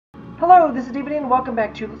Hello, this is DVD and welcome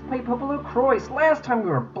back to Let's Play PoPoLoCrois. Last time we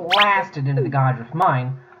were blasted into the Godric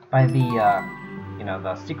Mine by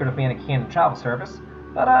the Secret of Mana Cannon travel service.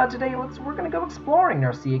 But today we're gonna go exploring.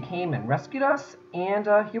 Narcia came and rescued us, and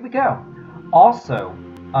here we go. Also,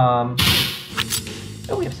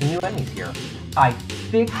 we have some new enemies here. I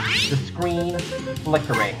fixed the screen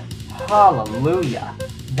flickering. Hallelujah.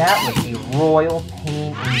 That was a royal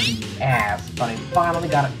pain in the ass, but I finally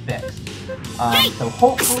got it fixed. So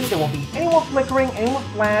hopefully there won't be any more flickering, any more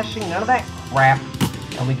flashing, none of that crap,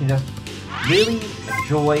 and we can just really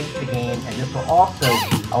enjoy the game, and this will also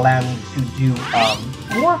allow me to do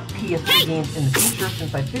more PSP games in the future,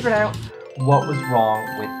 since I figured out what was wrong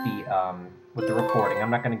with the recording.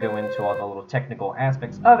 I'm not going to go into all the little technical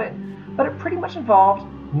aspects of it, but it pretty much involved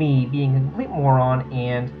me being a complete moron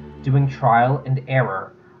and doing trial and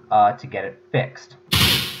error to get it fixed.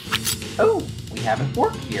 Oh, we have an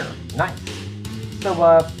orc here. Nice.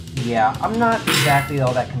 So, yeah, I'm not exactly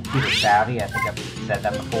all that computer savvy. I think I've said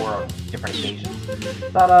that before on different occasions.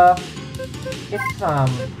 But, it's,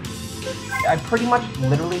 I pretty much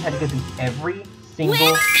literally had to go through every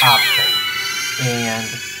single option and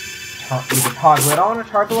either toggle it on or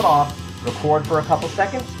toggle it off, record for a couple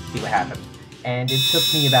seconds, see what happens. And it took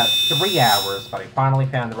me about 3 hours, but I finally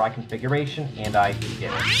found the right configuration, and I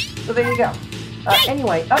did it. So there you go.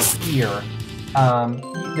 Anyway, up here,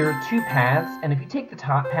 there are two paths, and if you take the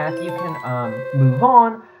top path, you can move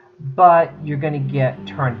on, but you're going to get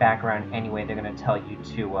turned back around anyway. They're going to tell you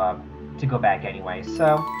to go back anyway.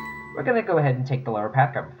 So we're going to go ahead and take the lower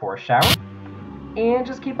path, grab before a shower, and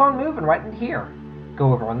just keep on moving right into here.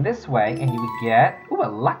 Go over on this way, and you would get, ooh, a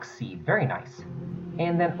luck seed. Very nice.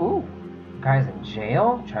 And then, ooh, guys in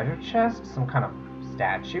jail, treasure chest, some kind of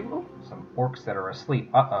statue, ooh, some orcs that are asleep.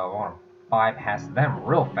 Uh-oh, I want to bypass them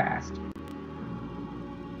real fast.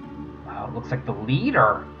 Oh, it looks like the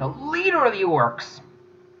leader of the orcs.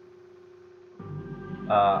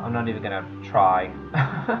 I'm not even gonna try.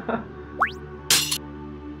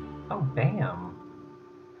 Oh, bam.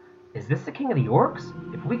 Is this the king of the orcs?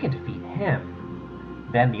 If we can defeat him,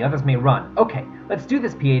 then the others may run. Okay, let's do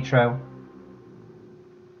this, Pietro.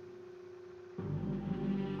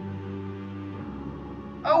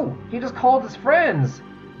 Oh, he just called his friends.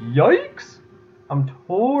 Yikes! I'm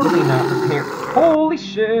totally not prepared. Holy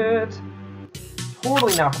shit!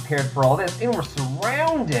 Totally not prepared for all this, and we're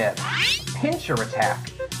surrounded. Pincher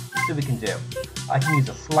attack. Let's see what we can do. I can use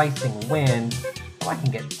a slicing wind. Oh, I can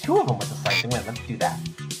get 2 of them with a slicing wind. Let's do that.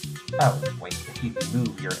 Oh, wait. If you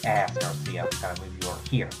move your ass, Narcia, gotta move you over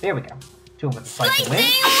here. There we go. 2 of them with a slicing wind.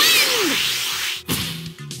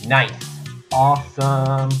 Nice.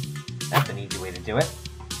 Awesome. That's an easy way to do it.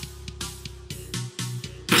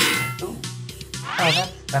 Ooh.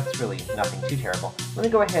 Oh, that's really nothing too terrible. Let me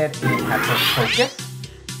go ahead and have her focus.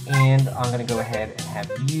 And I'm gonna go ahead and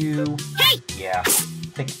have you... Yeah.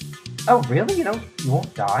 Oh, really? You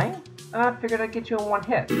won't die? I figured I'd get you in one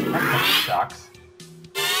hit. That kind of sucks.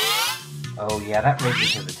 Oh yeah, that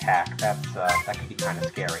raises his attack. That could be kind of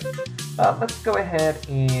scary. Let's go ahead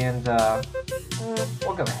and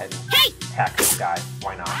we'll go ahead and attack this guy.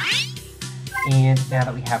 Why not? And now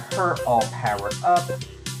that we have her all powered up,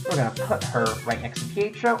 we're gonna put her right next to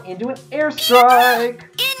Pietro and do an airstrike!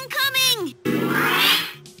 Incoming!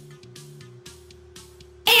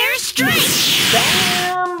 Airstrike!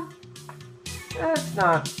 Damn! That's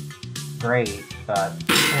not great, but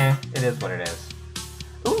it is what it is.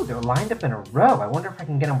 Ooh, they're lined up in a row. I wonder if I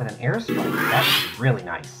can get them with an airstrike. That would be really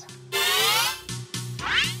nice.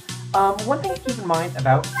 One thing to keep in mind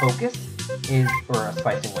about focus is, or a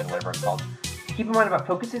slicing wind, whatever it's called. Keep in mind about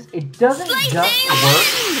focus is, it doesn't just work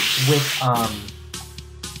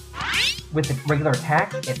with the regular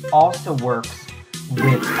attacks, it also works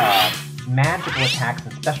with magical attacks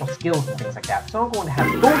and special skills and things like that. So I'm going to have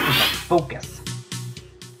both of them focus.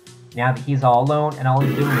 Now that he's all alone and all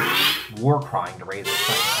he's doing is war crying to raise his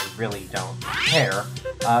strength, I really don't care.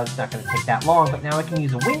 It's not going to take that long, but now I can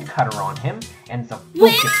use a wind cutter on him, and it's a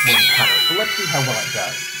focus wind cutter. So let's see how well it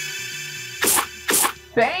does.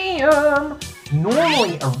 Bam!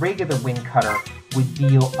 Normally, a regular wind cutter would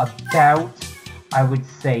deal about, I would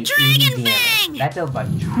say, 80 damage. That deals about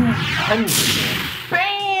 200 damage.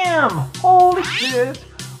 Bam! Holy shit!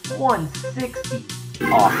 160.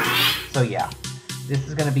 Awesome. So yeah, this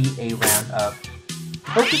is going to be a round of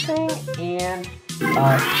focusing and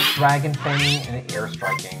dragon fanging and air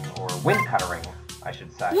striking, or wind cuttering, I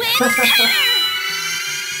should say.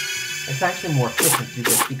 It's actually more efficient to do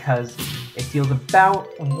this because it deals about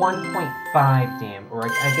 1.5 damage, or I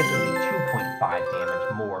guess it would be 2.5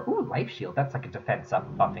 damage more. Ooh, life shield. That's like a defense up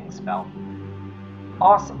buffing spell.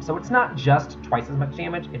 Awesome. So it's not just twice as much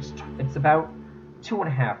damage, it's about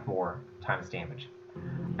 2.5 more times damage.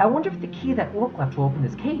 I wonder if the key that orc left will open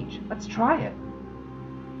this cage. Let's try it.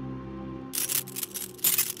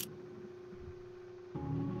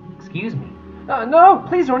 Excuse me. No,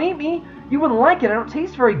 please don't eat me. You wouldn't like it. I don't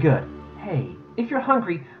taste very good. Hey, if you're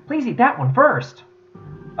hungry, please eat that one first.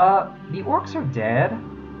 The orcs are dead.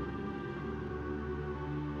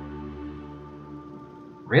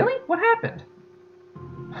 Really? What happened?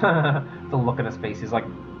 The look on his face, he's like,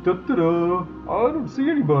 da-da-da, I don't see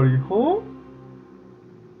anybody, huh?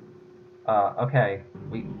 Okay,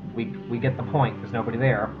 we get the point, there's nobody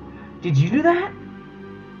there. Did you do that?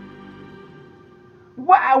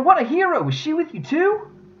 Wow, what a hero! Is she with you too?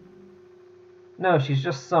 No, she's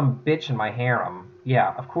just some bitch in my harem.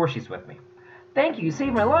 Yeah, of course she's with me. Thank you, you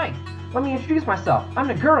saved my life. Let me introduce myself. I'm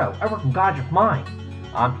Naguro, I work in Godric Mine.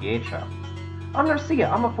 I'm Pietro. I'm Narcia,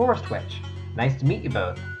 I'm a forest witch. Nice to meet you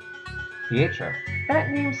both. Pietro, that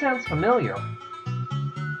name sounds familiar.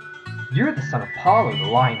 You're the son of Paulo, the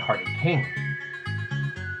lion-hearted king.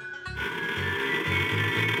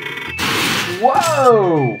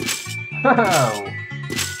 Whoa! Whoa!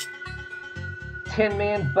 Tin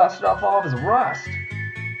Man busted off all of his rust.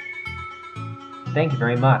 Thank you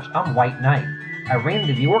very much. I'm White Knight. I ran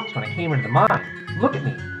into the orcs when I came into the mine. Look at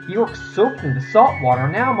me. The orcs soaked me with salt water,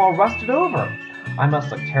 and now I'm all rusted over. I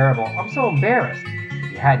must look terrible. I'm so embarrassed.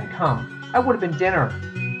 If you hadn't come, I would have been dinner.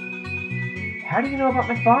 How do you know about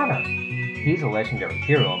my father? He's a legendary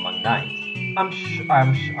hero among knights.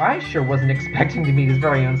 I sure wasn't expecting to meet his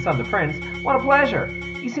very own son, the prince. What a pleasure.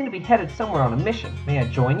 You seem to be headed somewhere on a mission. May I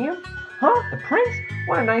join you? Huh? The prince?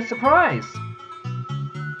 What a nice surprise.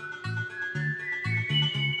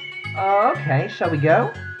 Okay, shall we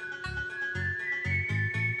go?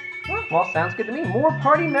 Well, sounds good to me. More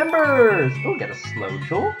party members! Ooh, get a slow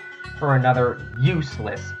jewel for another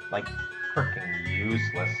useless, like, freaking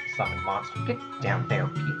useless summon monster. Get down there,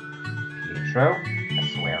 Pietro.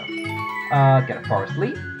 I swear. Get a forest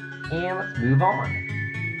leaf, and let's move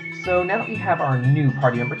on. So now that we have our new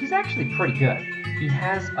party member, he's actually pretty good. He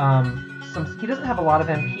has, he doesn't have a lot of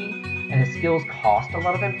MP, and his skills cost a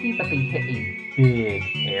lot of MP, but they hit a big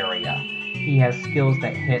area. He has skills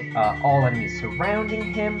that hit all enemies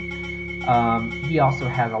surrounding him. He also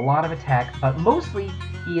has a lot of attack, but mostly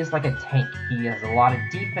he is like a tank. He has a lot of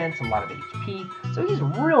defense, a lot of HP, so he's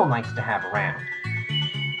real nice to have around.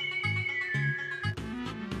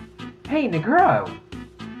 Hey, Naguro!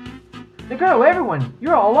 Naguro, everyone!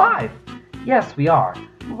 You're all alive! Yes, we are.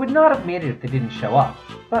 We would not have made it if they didn't show up,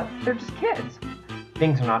 but they're just kids.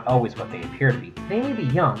 Things are not always what they appear to be. They may be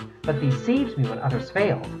young, but they saved me when others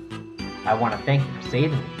failed. I want to thank you for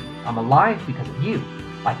saving me. I'm alive because of you.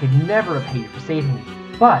 I could never repay you for saving me,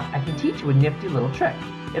 but I can teach you a nifty little trick.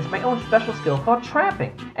 It's my own special skill called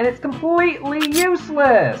trapping, and it's completely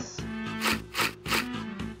useless!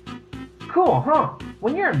 Cool, huh?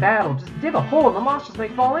 When you're in battle, just dig a hole and the monsters may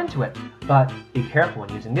fall into it. But be careful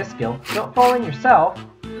when using this skill. Don't fall in yourself.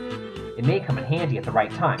 It may come in handy at the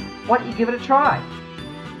right time. Why don't you give it a try?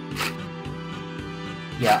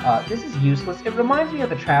 Yeah, this is useless. It reminds me of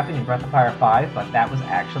the trapping in Breath of Fire 5, but that was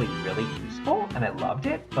actually really useful, and I loved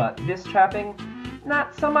it. But this trapping,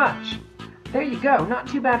 not so much. There you go, not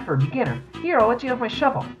too bad for a beginner. Here, I'll let you have my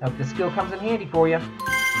shovel. Hope this skill comes in handy for you.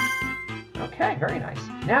 Okay, very nice.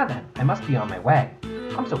 Now then, I must be on my way.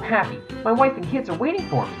 I'm so happy. My wife and kids are waiting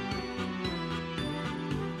for me.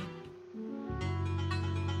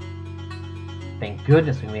 Thank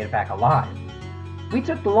goodness we made it back alive. We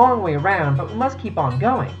took the long way around, but we must keep on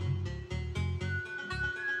going.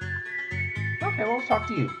 Okay, well, let's talk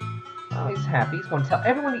to you. Oh, he's happy. He's going to tell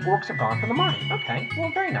everyone the orcs are gone from the mine. Okay, well,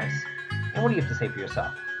 very nice. And what do you have to say for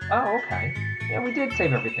yourself? Oh, okay. Yeah, we did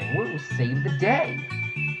save everything. We saved the day.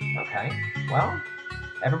 Okay, well,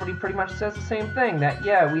 everybody pretty much says the same thing, that,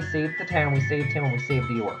 yeah, we saved the town, we saved him, and we saved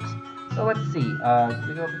the orcs. So let's see, do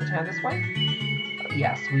we go over the town this way?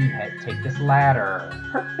 Yes, we take this ladder.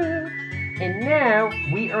 Perfect. And now,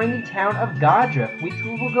 we are in the town of Godric, which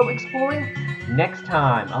we will go exploring next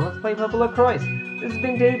time on Let's Play PoPoLoCrois. This has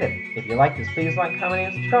been David. If you like this, please like, comment,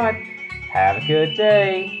 and subscribe. Have a good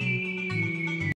day.